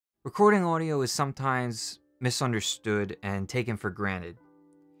Recording audio is sometimes misunderstood and taken for granted.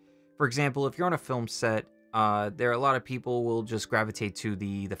 For example, if you're on a film set, there are a lot of people will just gravitate to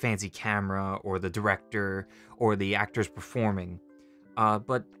the fancy camera or the director or the actors performing.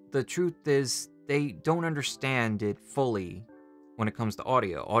 But the truth is, they don't understand it fully when it comes to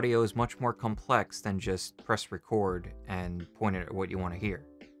audio. Audio is much more complex than just press record and point it at what you want to hear.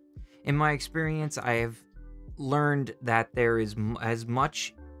 In my experience, I have learned that there is as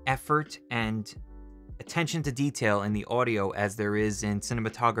much effort and attention to detail in the audio as there is in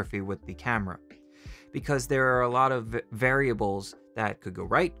cinematography with the camera, because there are a lot of variables that could go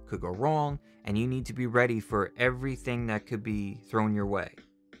right, could go wrong, and you need to be ready for everything that could be thrown your way.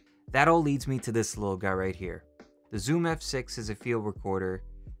 That all leads me to this little guy right here. The Zoom F6 is a field recorder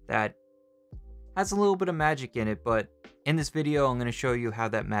that has a little bit of magic in it, but in this video I'm going to show you how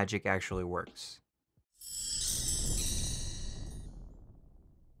that magic actually works.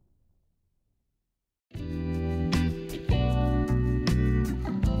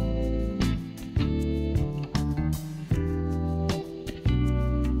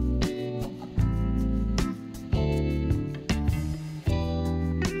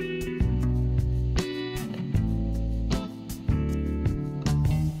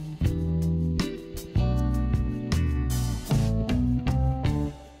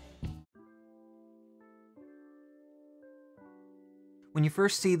 When you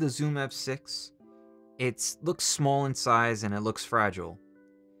first see the Zoom F6, it looks small in size and it looks fragile.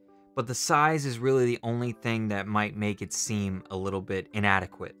 But the size is really the only thing that might make it seem a little bit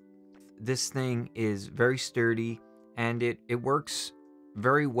inadequate. This thing is very sturdy and it works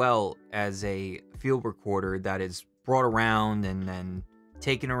very well as a field recorder that is brought around and then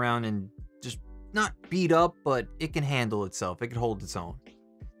taken around and just not beat up, but it can handle itself. It can hold its own.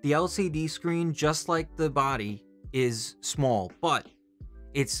 The LCD screen, just like the body, is small, but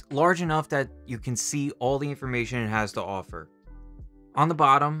it's large enough that you can see all the information it has to offer. On the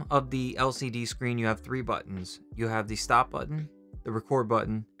bottom of the LCD screen, you have three buttons. You have the stop button, the record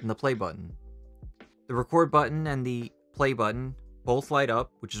button, and the play button. The record button and the play button both light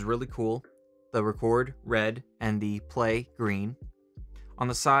up, which is really cool. The record, red, and the play, green. On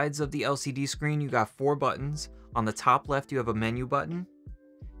the sides of the LCD screen, you got four buttons. On the top left, you have a menu button.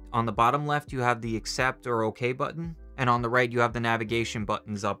 On the bottom left, you have the accept or OK button. And on the right, you have the navigation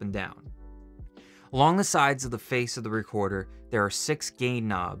buttons up and down. Along the sides of the face of the recorder, there are 6 gain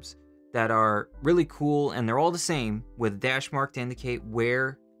knobs that are really cool, and they're all the same, with a dash mark to indicate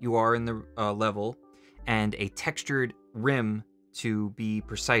where you are in the level, and a textured rim to be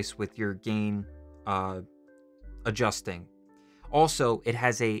precise with your gain adjusting. Also, it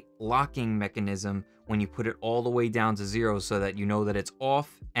has a locking mechanism when you put it all the way down to 0 so that you know that it's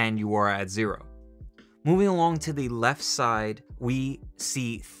off and you are at 0. Moving along to the left side, we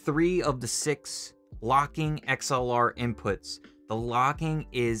see 3 of the 6 locking XLR inputs. The locking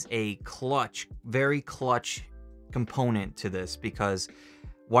is a clutch, very clutch component to this, because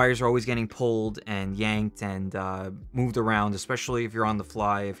wires are always getting pulled and yanked and moved around, especially if you're on the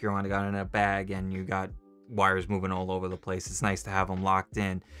fly, if you're got in a bag and you got wires moving all over the place. It's nice to have them locked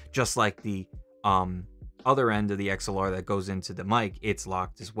in, just like the other end of the XLR that goes into the mic, it's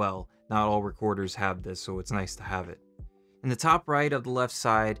locked as well. Not all recorders have this, so it's nice to have it. In the top right of the left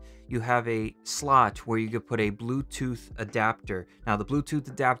side, you have a slot where you could put a Bluetooth adapter. Now, the Bluetooth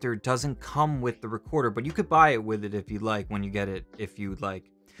adapter doesn't come with the recorder, but you could buy it with it if you'd like, when you get it, if you'd like.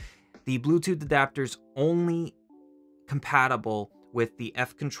 The Bluetooth adapter's only compatible with the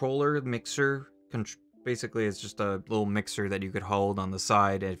F controller mixer. Basically, it's just a little mixer that you could hold on the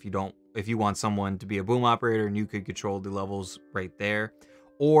side if you want someone to be a boom operator, and you could control the levels right there.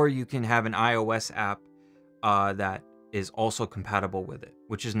 Or you can have an iOS app that is also compatible with it,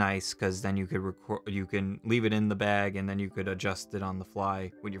 which is nice, because then you can leave it in the bag and then you could adjust it on the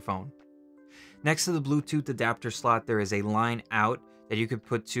fly with your phone. Next to the Bluetooth adapter slot, there is a line out that you could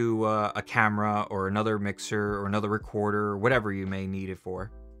put to a camera or another mixer or another recorder or whatever you may need it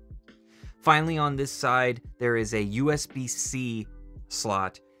for. Finally, on this side, there is a USB-C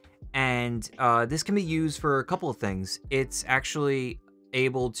slot, and this can be used for a couple of things. It's actually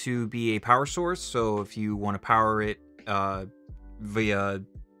able to be a power source, so if you want to power it via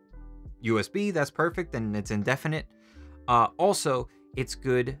USB, that's perfect, and it's indefinite. Also, it's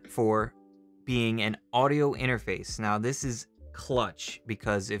good for being an audio interface. Now, this is clutch,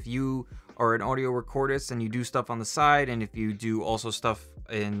 because if you are an audio recordist and you do stuff on the side, and if you do also stuff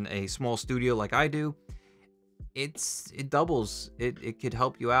in a small studio like I do, it doubles. It could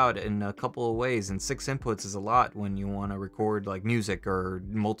help you out in a couple of ways, and 6 inputs is a lot when you want to record like music or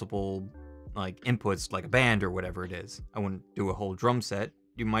multiple like inputs, like a band or whatever it is. I wouldn't do a whole drum set,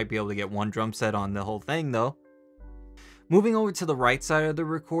 You might be able to get one drum set on the whole thing though. Moving over to the right side of the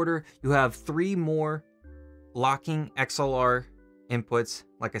recorder, you have 3 more locking XLR inputs.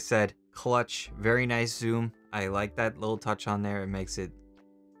 Like I said, clutch, very nice zoom. I like that little touch on there. It makes it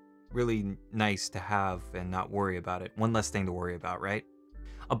really nice to have and not worry about it. One less thing to worry about, right?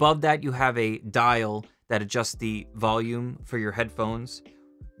 Above that, you have a dial that adjusts the volume for your headphones,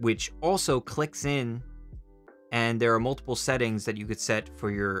 which also clicks in, and there are multiple settings that you could set for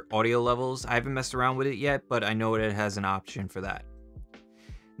your audio levels. I haven't messed around with it yet, but I know it has an option for that.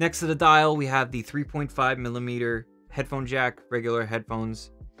 Next to the dial, we have the 3.5mm headphone jack, regular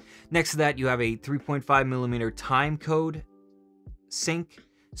headphones. Next to that, you have a 3.5mm time code sync.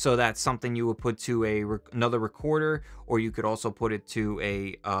 So that's something you would put to another recorder, or you could also put it to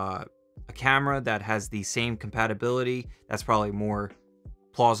a camera that has the same compatibility. That's probably more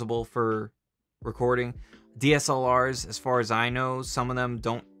plausible for recording. DSLRs, as far as I know,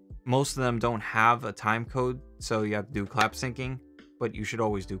 most of them don't have a time code, so you have to do clap syncing, but you should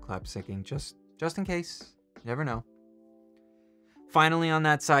always do clap syncing just in case. You never know. Finally, on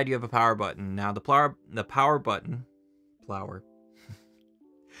that side, you have a power button. Now, the power button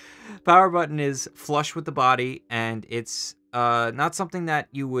is flush with the body, and it's not something that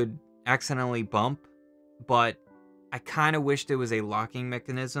you would accidentally bump, but I kind of wished it was a locking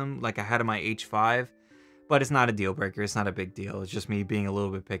mechanism like I had in my H5, but it's not a deal breaker. It's not a big deal. It's just me being a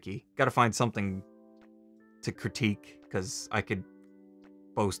little bit picky. Got to find something to critique because I could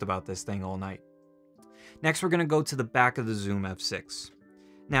boast about this thing all night. Next, we're going to go to the back of the Zoom F6.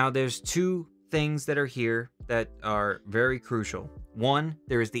 Now, there's 2 things that are here that are very crucial. One,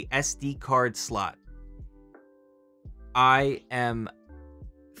 there is the SD card slot. I am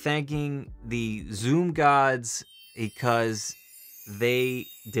thanking the Zoom gods because they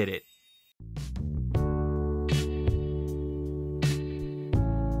did it.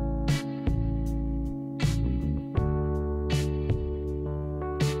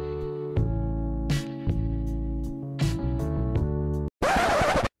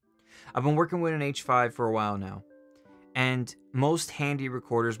 I've been working with an H5 for a while now, and most handy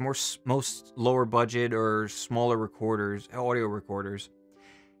recorders, most lower budget or smaller recorders, audio recorders,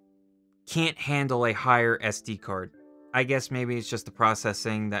 can't handle a higher SD card. I guess maybe it's just the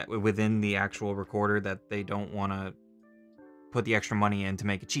processing that within the actual recorder that they don't want to put the extra money in to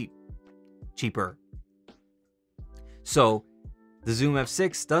make it cheaper. So the Zoom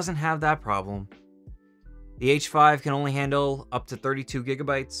F6 doesn't have that problem. The H5 can only handle up to 32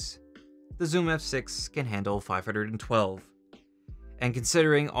 gigabytes. The Zoom F6 can handle 512. And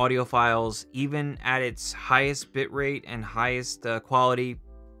considering audio files, even at its highest bitrate and highest quality,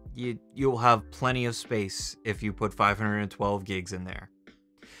 you'll have plenty of space if you put 512 gigs in there.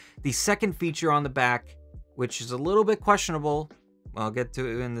 The second feature on the back, which is a little bit questionable, I'll get to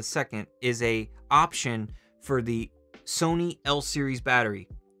it in a second, is a option for the Sony L series battery.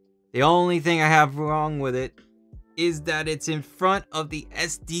 The only thing I have wrong with it is that it's in front of the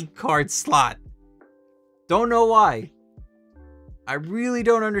SD card slot. Don't know why. I really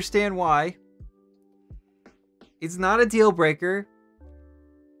don't understand why. It's not a deal breaker,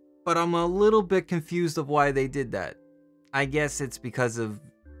 but I'm a little bit confused of why they did that. I guess it's because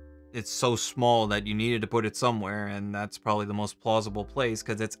it's so small that you needed to put it somewhere, and that's probably the most plausible place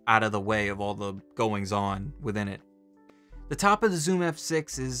because it's out of the way of all the goings on within it. The top of the Zoom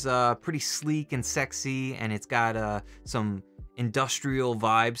F6 is pretty sleek and sexy, and it's got some industrial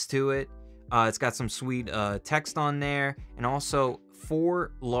vibes to it. It's got some sweet text on there, and also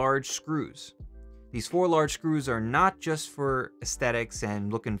 4 large screws. These 4 large screws are not just for aesthetics and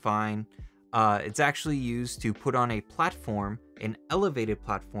looking fine. It's actually used to put on a platform, an elevated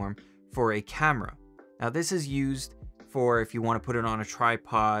platform, for a camera. Now, this is used for if you want to put it on a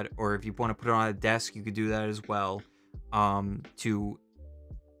tripod, or if you want to put it on a desk, you could do that as well. To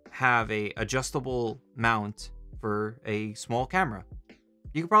have a adjustable mount for a small camera.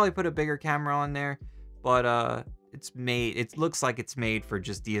 You could probably put a bigger camera on there, but it looks like it's made for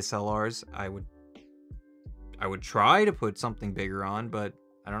just DSLRs. I would try to put something bigger on, but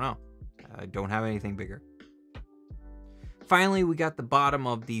I don't know. I don't have anything bigger. Finally, we got the bottom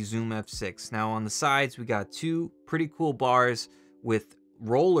of the Zoom F6. Now on the sides, we got 2 pretty cool bars with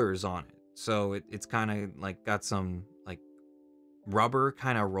rollers on it. So it's kind of like got some like rubber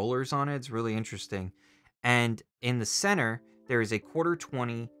kind of rollers on it. It's really interesting. And in the center, there is a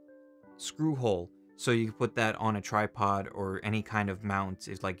 1/4-20 screw hole. So you can put that on a tripod or any kind of mount.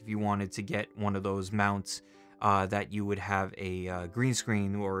 It's like if you wanted to get one of those mounts that you would have a green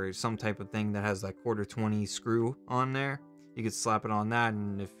screen or some type of thing that has that 1/4-20 screw on there. You could slap it on that,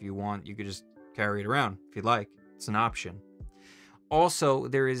 and if you want, you could just carry it around if you'd like. It's an option. Also,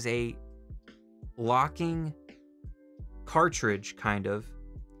 there is a locking cartridge, kind of,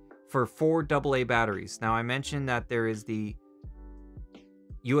 for 4 AA batteries. Now, I mentioned that there is the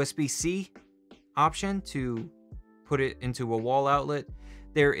USB-C option to put it into a wall outlet.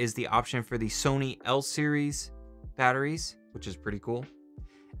 There is the option for the Sony L series batteries, which is pretty cool.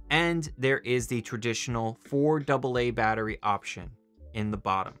 And there is the traditional 4 AA battery option in the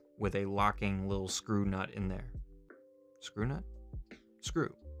bottom with a locking little screw nut in there. Screw nut?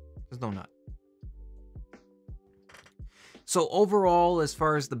 Screw. There's no nut. So overall, as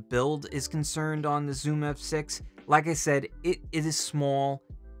far as the build is concerned on the Zoom F6, like I said, it is small,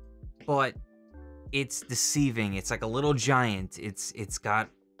 but it's deceiving. It's like a little giant. It's got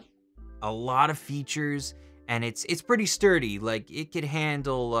a lot of features, and it's pretty sturdy. Like, it could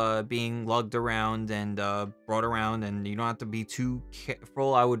handle being lugged around and brought around, and you don't have to be too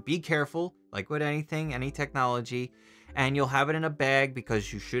careful. I would be careful, like with anything, any technology, and you'll have it in a bag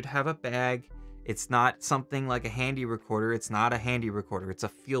because you should have a bag. It's not something like a handy recorder. It's not a handy recorder. It's a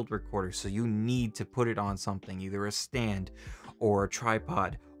field recorder, so you need to put it on something, either a stand or a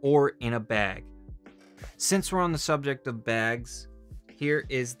tripod or in a bag. Since we're on the subject of bags, here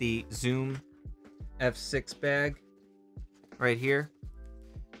is the Zoom F6 bag right here.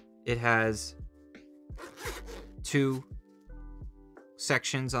 It has 2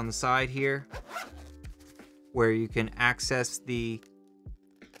 sections on the side here where you can access the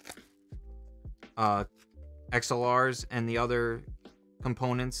XLRs and the other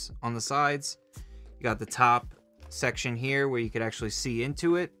components on the sides. You got the top section here where you could actually see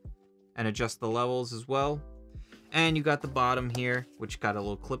into it and adjust the levels as well. And you got the bottom here, which got a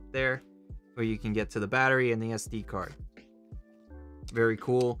little clip there where you can get to the battery and the SD card. Very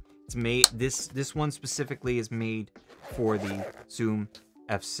cool. It's made, this one specifically is made for the Zoom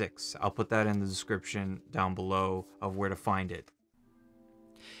F6. I'll put that in the description down below of where to find it.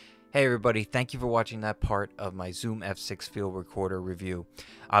 Hey everybody, thank you for watching that part of my Zoom F6 field recorder review.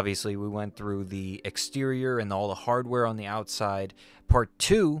 Obviously, we went through the exterior and all the hardware on the outside. Part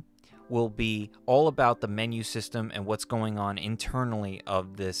 2 will be all about the menu system and what's going on internally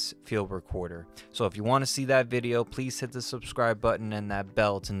of this field recorder. So if you want to see that video, please hit the subscribe button and that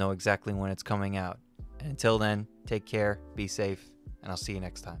bell to know exactly when it's coming out. And until then, take care, be safe, and I'll see you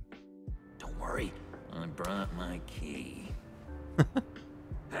next time. Don't worry, I brought my key.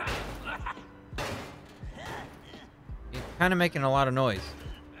 You're kind of making a lot of noise.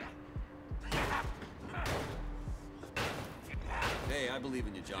 Hey, I believe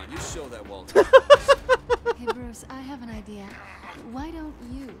in you, John. You show that wall. Hey, Bruce, I have an idea. Why don't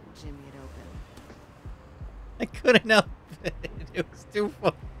you jimmy it open? I couldn't help it. It was too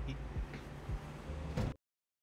funny.